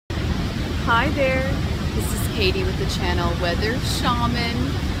Hi there, this is Katie with the channel Weather Shaman.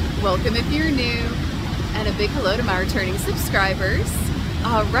 Welcome if you're new, and a big hello to my returning subscribers.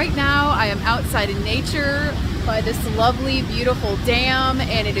 Right now I am outside in nature by this lovely, beautiful dam,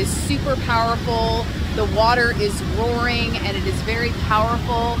 and it is super powerful. The water is roaring and it is very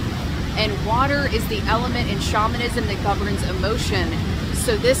powerful, and water is the element in shamanism that governs emotion.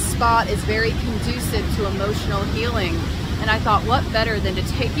 So this spot is very conducive to emotional healing. And I thought, what better than to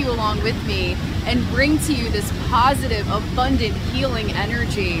take you along with me and bring to you this positive, abundant, healing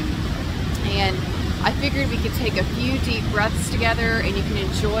energy. And I figured we could take a few deep breaths together and you can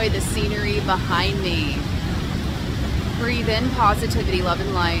enjoy the scenery behind me. Breathe in positivity, love,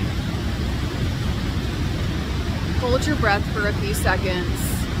 and light. Hold your breath for a few seconds.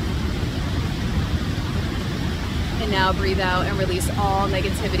 And now breathe out and release all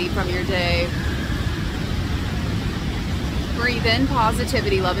negativity from your day. Breathe in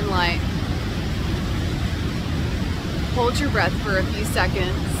positivity, love, and light. Hold your breath for a few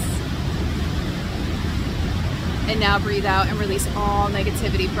seconds. And now breathe out and release all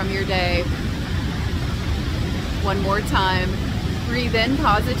negativity from your day. One more time. Breathe in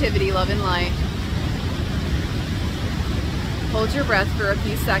positivity, love, and light. Hold your breath for a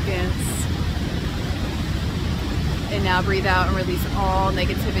few seconds. And now breathe out and release all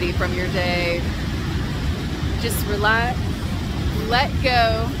negativity from your day. Just relax. Let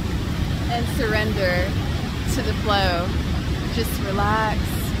go and surrender to the flow. Just relax,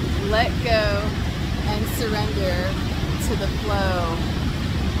 let go, and surrender to the flow.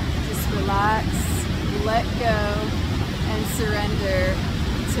 Just relax, let go, and surrender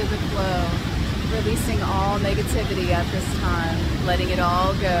to the flow. Releasing all negativity at this time. Letting it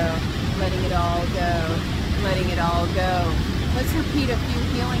all go, letting it all go, letting it all go. Let's repeat a few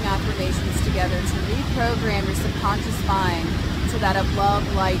healing affirmations together to reprogram your subconscious mind to that of love,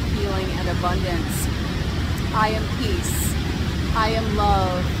 light, healing, and abundance. I am peace. I am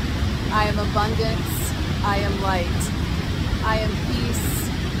love. I am abundance. I am light. I am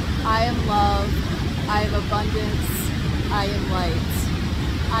peace. I am love. I am abundance. I am light.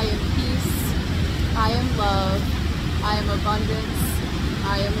 I am peace. I am love. I am abundance.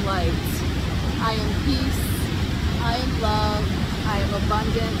 I am light. I am peace. I am love. I am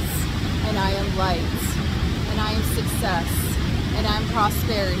abundance. And I am light. And I am success. And I am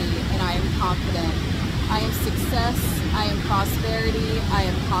prosperity, and I am confident. I am success, I am prosperity, I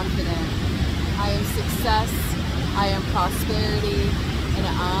am confident. I am success, I am prosperity, and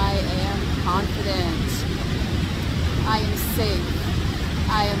I am confident. I am safe,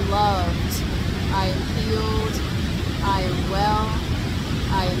 I am loved, I am healed, I am well,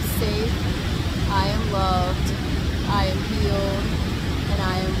 I am safe, I am loved, I am healed, and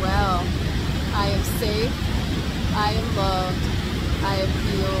I am well. I am safe, I am loved, I am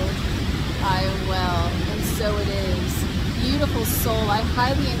healed, I am well, and so it is. Beautiful soul, I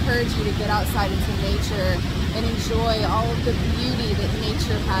highly encourage you to get outside into nature and enjoy all of the beauty that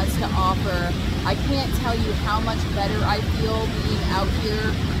nature has to offer. I can't tell you how much better I feel being out here,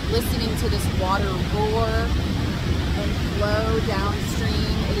 listening to this water roar and flow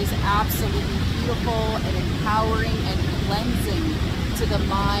downstream. It is absolutely beautiful and empowering and cleansing to the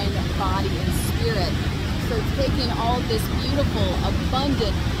mind, body, and spirit. So taking all of this beautiful,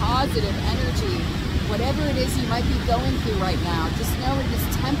 abundant, positive energy, whatever it is you might be going through right now, just know it is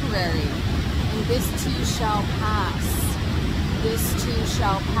temporary. And this too shall pass. This too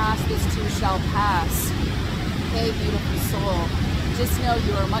shall pass. This too shall pass. Okay, beautiful soul. Just know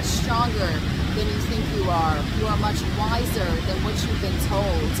you are much stronger than you think you are. You are much wiser than what you've been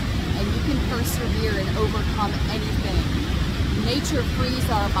told. And you can persevere and overcome anything. Nature frees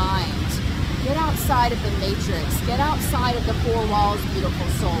our mind. Get outside of the matrix. Get outside of the four walls, beautiful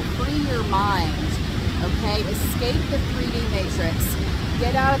soul. Free your mind, okay? Escape the 3D matrix.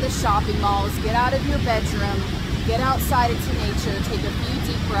 Get out of the shopping malls. Get out of your bedroom. Get outside into nature. Take a few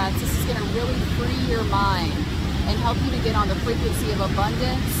deep breaths. This is going to really free your mind and help you to get on the frequency of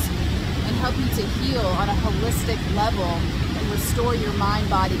abundance and help you to heal on a holistic level and restore your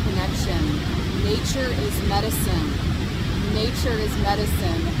mind-body connection. Nature is medicine. Nature is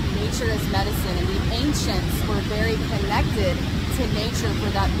medicine. Nature is medicine, and the ancients were very connected to nature for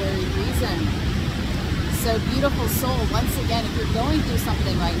that very reason. So beautiful soul, once again, if you're going through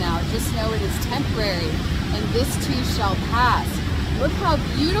something right now, just know it is temporary, and this too shall pass. Look how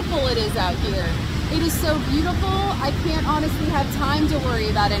beautiful it is out here. It is so beautiful, I can't honestly have time to worry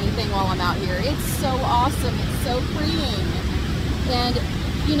about anything while I'm out here. It's so awesome, it's so freeing. And,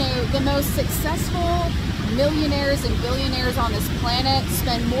 you know, the most successful millionaires and billionaires on this planet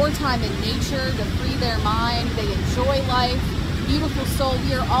spend more time in nature to free their mind. They enjoy life. Beautiful soul,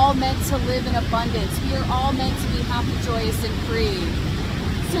 we are all meant to live in abundance. We are all meant to be happy, joyous, and free.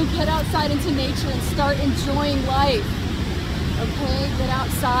 So get outside into nature and start enjoying life. Okay, get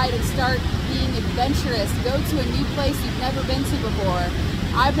outside and start being adventurous. Go to a new place you've never been to before.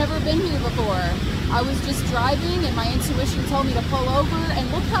 I've never been here before. I was just driving and my intuition told me to pull over,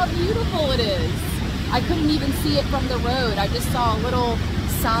 and look how beautiful it is. I couldn't even see it from the road. I just saw a little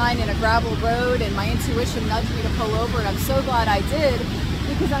sign in a gravel road and my intuition nudged me to pull over, and I'm so glad I did,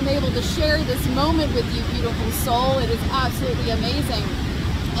 because I'm able to share this moment with you, beautiful soul. It is absolutely amazing.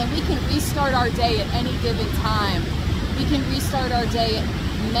 And we can restart our day at any given time. We can restart our day at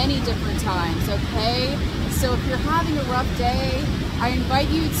many different times, okay? So if you're having a rough day, I invite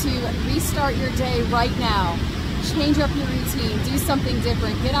you to restart your day right now. Change up your routine, do something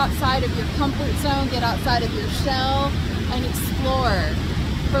different. Get outside of your comfort zone, get outside of your shell, and explore.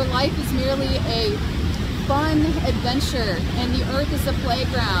 For life is merely a fun adventure, and the earth is a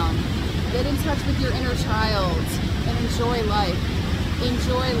playground. Get in touch with your inner child and enjoy life.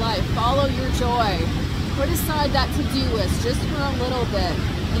 Enjoy life, follow your joy. Put aside that to-do list just for a little bit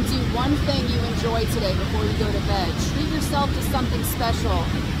and do one thing you enjoy today before you go to bed. Treat yourself to something special.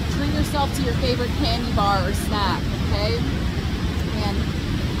 Treat yourself to your favorite candy bar or snack, okay? And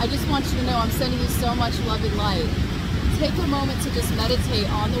I just want you to know I'm sending you so much love and light. Take a moment to just meditate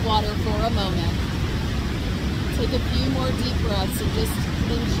on the water for a moment. Take a few more deep breaths and just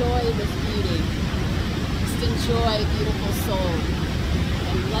enjoy this beauty. Just enjoy, beautiful soul.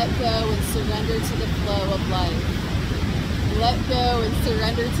 And let go and surrender to the flow of life. Let go and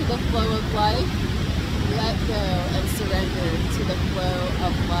surrender to the flow of life. Let go and surrender to the flow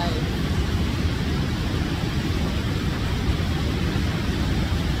of life.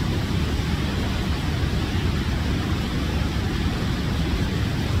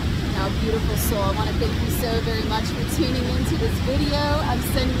 Now, beautiful soul, I want to thank you so very much for tuning into this video. I'm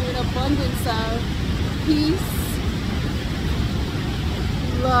sending you an abundance of peace,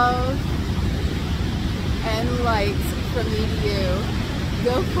 love, and light from me to you.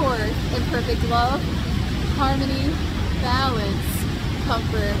 Go forth in perfect love, harmony, balance,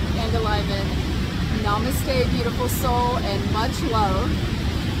 comfort, and alignment. Namaste, beautiful soul, and much love.